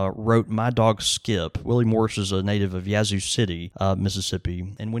Morris wrote My Dog Skip. Willie Morris is a native of Yazoo City,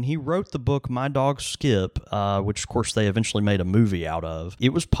 Mississippi, and when he wrote the book My Dog Skip, which of course they eventually made a movie out of,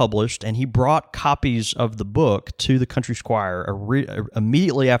 it was published, and he brought copies of the book to the Country Squire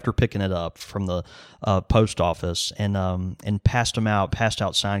immediately after picking it up from the post office and passed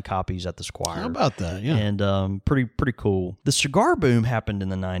out signed copies at the Squire. How about that? Yeah. And pretty cool. The cigar boom happened in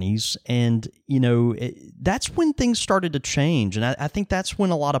the 90s, and that's when things started to change, and I think that's when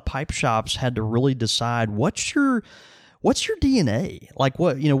a lot of pipe shops had to really decide what's your DNA? Like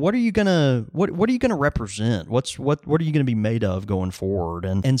what are you gonna represent? What are you gonna be made of going forward?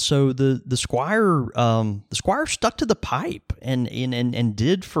 And so the Squire stuck to the pipe and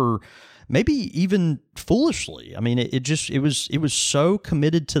did for maybe even foolishly. I mean, it was so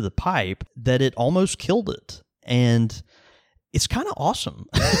committed to the pipe that it almost killed it. And it's kind of awesome.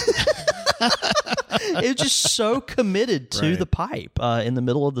 It was just so committed to the pipe in the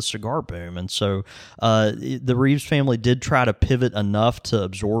middle of the cigar boom. And so the Reeves family did try to pivot enough to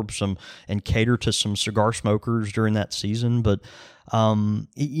absorb some and cater to some cigar smokers during that season. But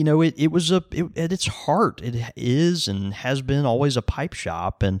it was at its heart, it is and has been always a pipe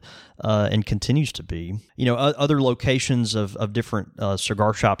shop, and continues to be. Other locations of different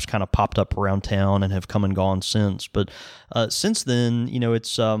cigar shops kind of popped up around town and have come and gone since. But since then,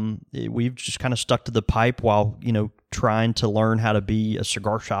 we've just kind of stuck to the pipe while trying to learn how to be a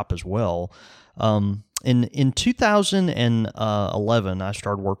cigar shop as well. In 2011, I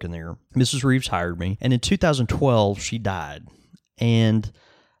started working there. Mrs. Reeves hired me, and in 2012, she died. And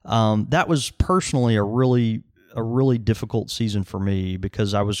that was personally a really difficult season for me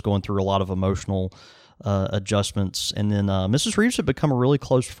because I was going through a lot of emotional adjustments. And then Mrs. Reeves had become a really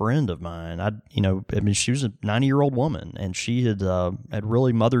close friend of mine. She was a 90-year-old woman, and she had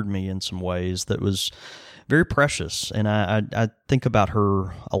really mothered me in some ways that was very precious. And I think about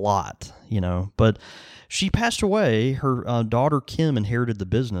her a lot, But she passed away. Her daughter Kim inherited the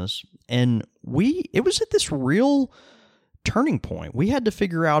business, and it was at this real turning point. We had to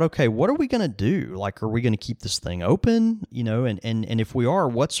figure out, okay, what are we going to do? Like, are we going to keep this thing open? And if we are,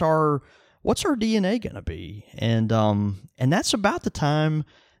 what's our DNA going to be? And that's about the time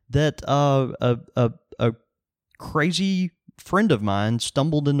that a crazy friend of mine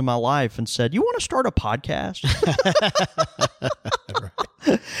stumbled into my life and said, "You want to start a podcast?"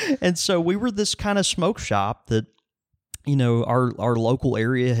 And so we were this kind of smoke shop that, you know, our local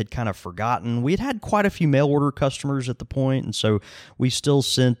area had kind of forgotten. We had quite a few mail order customers at the point, and so we still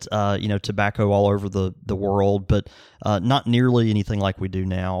sent, you know, tobacco all over the world, but not nearly anything like we do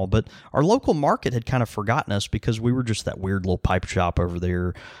now. But our local market had kind of forgotten us because we were just that weird little pipe shop over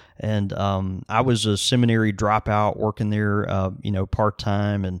there. And I was a seminary dropout working there, you know,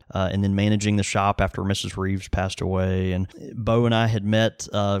 part-time and then managing the shop after Mrs. Reeves passed away. And Bo and I had met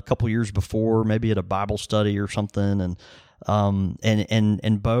a couple years before, maybe at a Bible study or something. And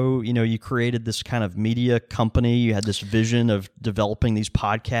Bo, you know, you created this kind of media company. You had this vision of developing these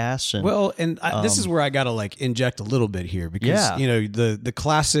podcasts. And, well, and this is where I got to like inject a little bit here because, you know, the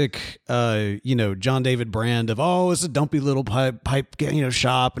classic, you know, John David brand of, oh, it's a dumpy little pipe, you know,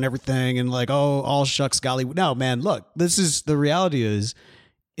 shop and everything. And like, oh, all shucks, golly. No, man, look, this is the reality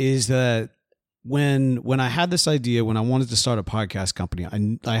is that when I had this idea, when I wanted to start a podcast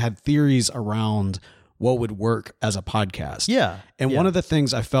company, I had theories around what would work as a podcast. Yeah. And one of the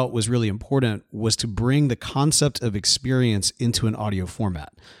things I felt was really important was to bring the concept of experience into an audio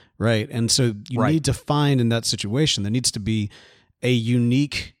format, right? And so you need to find in that situation, there needs to be a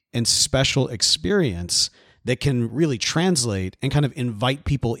unique and special experience that can really translate and kind of invite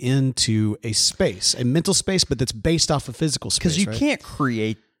people into a space, a mental space, but that's based off of physical space. Because you can't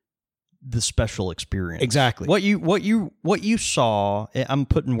create the special experience. Exactly. What you saw, I'm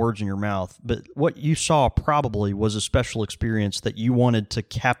putting words in your mouth, but what you saw probably was a special experience that you wanted to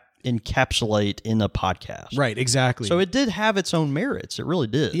encapsulate in a podcast. Right, exactly. So it did have its own merits. It really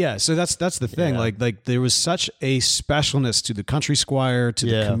did. Yeah, so that's the thing. Yeah. Like there was such a specialness to the Country Squire, to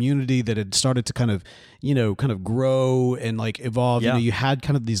the community that had started to kind of grow and like evolve. You know, you had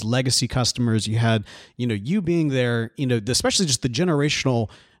kind of these legacy customers. You had, you know, you being there, you know, especially just the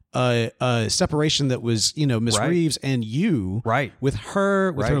generational separation that was, you know, Miss Reeves and you, with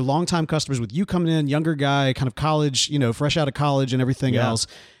her longtime customers, with you coming in, younger guy, kind of college, you know, fresh out of college and everything else,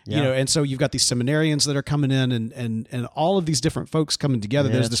 you know, and so you've got these seminarians that are coming in and all of these different folks coming together.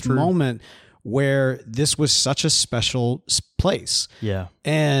 There's this moment where this was such a special place. Yeah.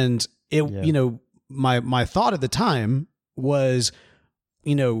 And it, you know, my thought at the time was,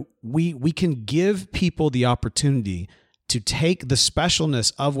 you know, we can give people the opportunity to take the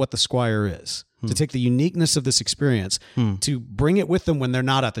specialness of what the Squire is, to take the uniqueness of this experience, to bring it with them when they're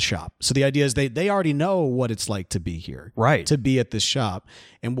not at the shop. So the idea is they already know what it's like to be here, to be at this shop.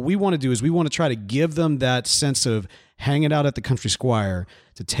 And what we want to do is we want to try to give them that sense of hanging out at the Country Squire,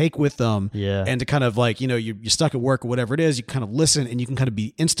 to take with them, and to kind of like, you know, you're stuck at work or whatever it is, you kind of listen and you can kind of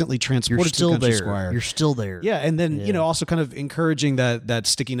be instantly transported to the Country Squire. You're still there. Yeah, and then, you know, also kind of encouraging that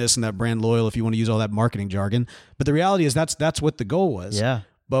stickiness and that brand loyal, if you want to use all that marketing jargon. But the reality is that's what the goal was. Yeah.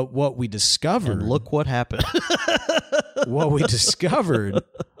 But what we discovered... And look what happened. What we discovered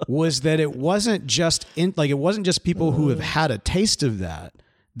was that it wasn't just people who have had a taste of that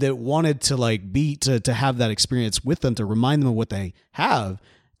wanted to like to have that experience with them, to remind them of what they have.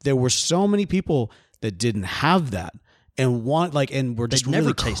 There were so many people that didn't have that and were just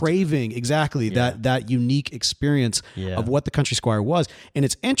really craving that unique experience of what the Country Squire was. And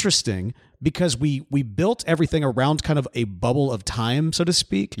it's interesting because we built everything around kind of a bubble of time, so to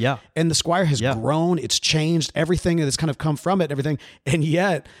speak. Yeah. And the Squire has grown, it's changed, everything that's kind of come from it, everything. And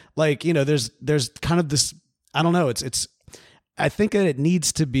yet, like, you know, there's kind of this, I don't know, it's I think that it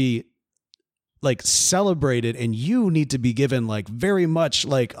needs to be like celebrated, and you need to be given like very much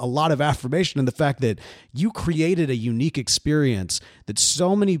like a lot of affirmation in the fact that you created a unique experience that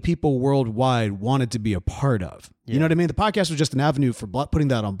so many people worldwide wanted to be a part of. You know what I mean? The podcast was just an avenue for putting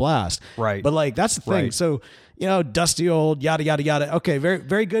that on blast. Right. But like, that's the thing. So, you know, dusty old yada, yada, yada. Okay. Very,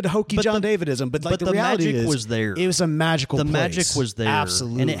 very good hokey John Davidism. But like the reality magic was there. It was a magical place. The magic was there.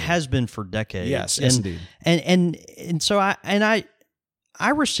 Absolutely. And it has been for decades. Yes, indeed. And so I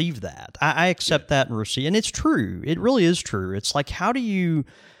receive that. I accept that and receive, and it's true. It really is true. It's like, how do you?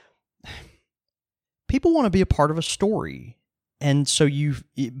 People want to be a part of a story, and so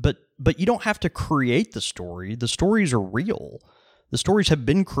but you don't have to create the story. The stories are real. The stories have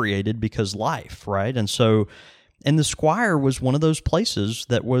been created because life, right? And so, and the Squire was one of those places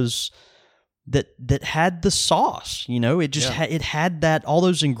that was that had the sauce. You know, it just it had that, all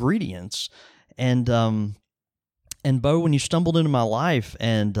those ingredients, and Bo, when you stumbled into my life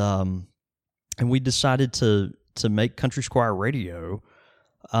and we decided to make Country Squire Radio,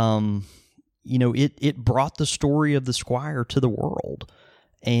 you know, it brought the story of the Squire to the world,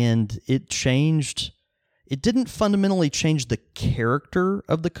 and it didn't fundamentally change the character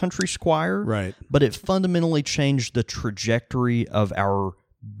of the Country Squire, right? But it fundamentally changed the trajectory of our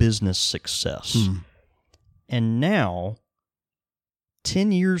business success. And now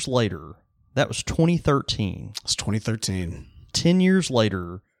 10 years later, that was 2013. It's 2013. 10 years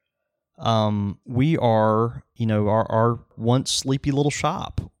later, we are, our once sleepy little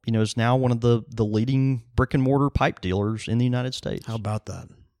shop, is now one of the leading brick and mortar pipe dealers in the United States. How about that?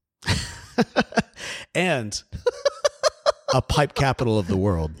 And a pipe capital of the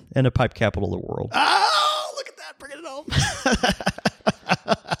world. And a pipe capital of the world. Oh, look at that. Bringing it home.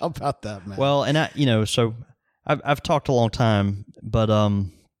 How about that, man? Well, and so I've talked a long time, but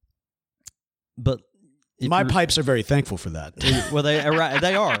my pipes are very thankful for that. Well,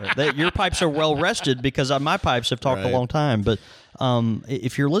 they are. Your pipes are well rested because my pipes have talked a long time. But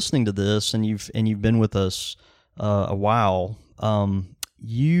if you're listening to this and you've been with us a while,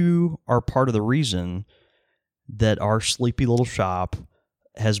 you are part of the reason that our sleepy little shop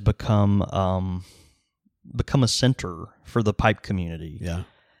has become a center for the pipe community. Yeah,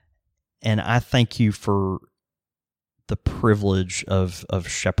 and I thank you for the privilege of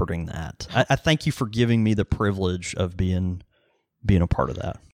shepherding that. I thank you for giving me the privilege of being a part of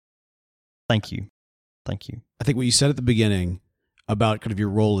that. Thank you. I think what you said at the beginning about kind of your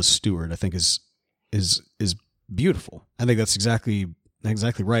role as steward, I think is beautiful. I think that's exactly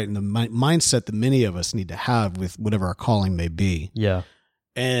right, and the mindset that many of us need to have with whatever our calling may be. Yeah.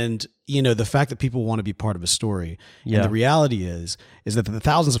 And, the fact that people want to be part of a story. Yeah. And the reality is that the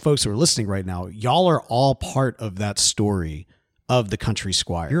thousands of folks who are listening right now, y'all are all part of that story of the Country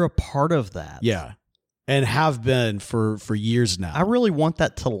Squire. You're a part of that. Yeah. And have been for years now. I really want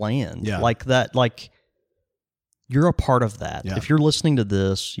that to land. Yeah. Like that, you're a part of that. Yeah. If you're listening to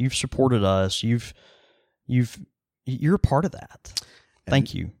this, you've supported us, you're a part of that.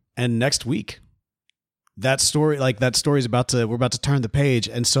 Thank you. And next week, we're about to turn the page,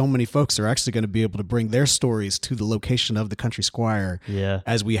 and so many folks are actually going to be able to bring their stories to the location of the Country Squire. Yeah.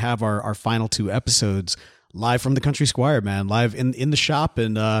 As we have our final 2 episodes live from the Country Squire, man, live in the shop,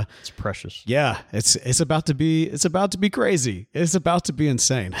 and it's precious. Yeah, it's about to be crazy. It's about to be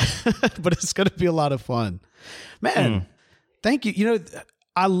insane, but it's going to be a lot of fun, man. Thank you.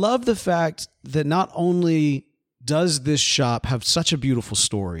 I love the fact that not only does this shop have such a beautiful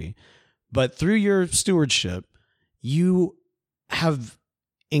story, but through your stewardship, you have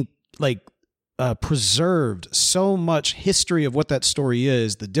preserved so much history of what that story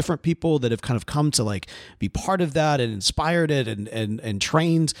is, the different people that have kind of come to be part of that and inspired it and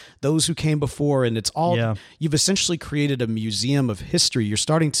trained those who came before. And it's all, you've essentially created a museum of history. You're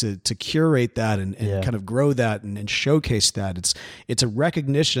starting to curate that and kind of grow that and showcase that. It's a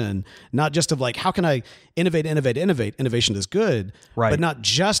recognition, not just of how can I innovate. Innovation is good, right? But not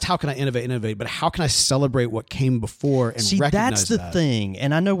just how can I innovate, but how can I celebrate what came before and recognize that. That's the thing.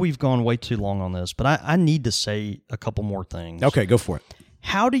 And I know we've gone way too long on this, but I need to say a couple more things. Okay, go for it.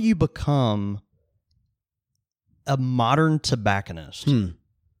 How do you become a modern tobacconist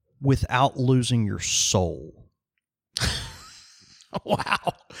without losing your soul?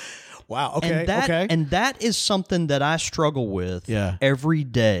 Wow. Okay. And that is something that I struggle with every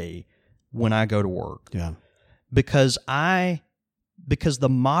day when I go to work. Yeah. Because the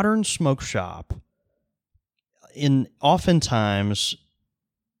modern smoke shop oftentimes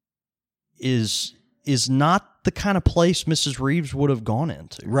is not the kind of place Mrs. Reeves would have gone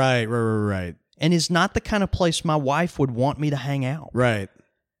into. Right. And is not the kind of place my wife would want me to hang out. Right.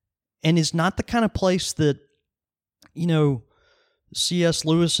 And is not the kind of place that, C.S.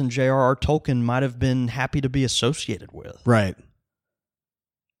 Lewis and J.R.R. Tolkien might have been happy to be associated with. Right.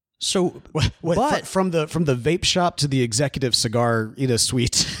 So, but from the vape shop to the executive cigar,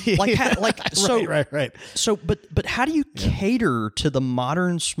 suite, right. So, but how do you cater to the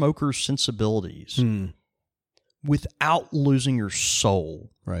modern smoker's sensibilities without losing your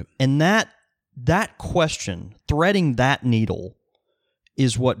soul? Right. And that question, threading that needle,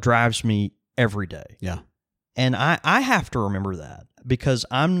 is what drives me every day. Yeah. And I have to remember that because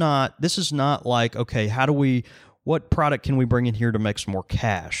this is not okay, what product can we bring in here to make some more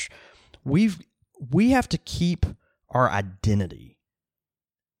cash? We have to keep our identity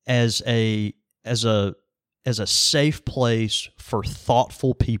as a safe place for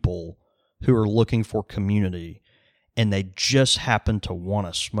thoughtful people who are looking for community, and they just happen to want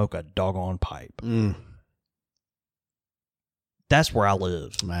to smoke a doggone pipe. That's where I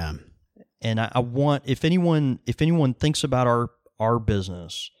live, man. And I want, if anyone thinks about our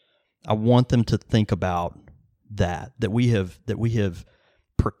business, I want them to think about that we have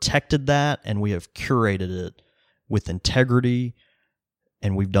protected that and we have curated it with integrity,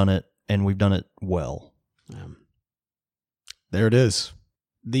 and we've done it well. There it is.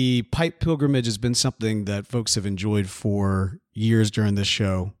 The pipe pilgrimage has been something that folks have enjoyed for years during this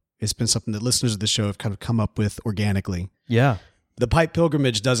show. It's been something that listeners of the show have kind of come up with organically. Yeah. The pipe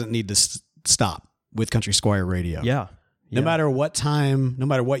pilgrimage doesn't need to stop with Country Squire Radio. Yeah. No matter what time, no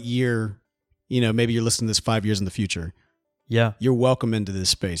matter what year, maybe you're listening to this 5 years in the future. Yeah. You're welcome into this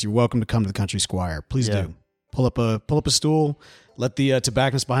space. You're welcome to come to the Country Squire. Please do. Pull up a stool. Let the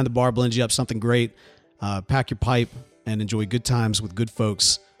tobacconist behind the bar blend you up something great. Pack your pipe and enjoy good times with good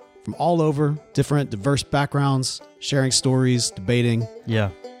folks from all over, different, diverse backgrounds, sharing stories, debating. Yeah.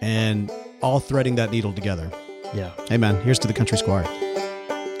 And all threading that needle together. Yeah. Hey, man, here's to the Country Squire.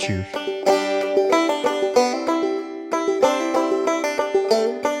 Cheers.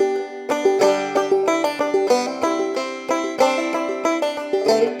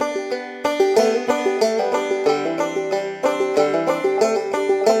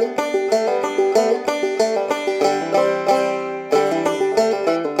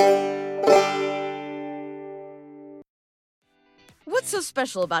 What's so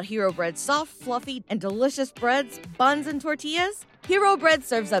special about Hero Bread's soft, fluffy, and delicious breads, buns, and tortillas? Hero Bread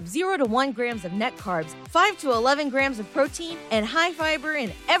serves up 0 to 1 grams of net carbs, 5 to 11 grams of protein, and high fiber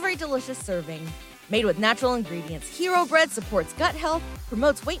in every delicious serving. Made with natural ingredients, Hero Bread supports gut health,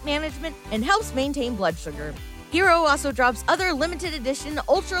 promotes weight management, and helps maintain blood sugar. Hero also drops other limited edition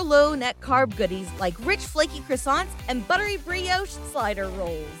ultra-low net carb goodies like rich flaky croissants and buttery brioche slider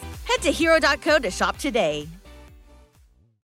rolls. Head to hero.co to shop today.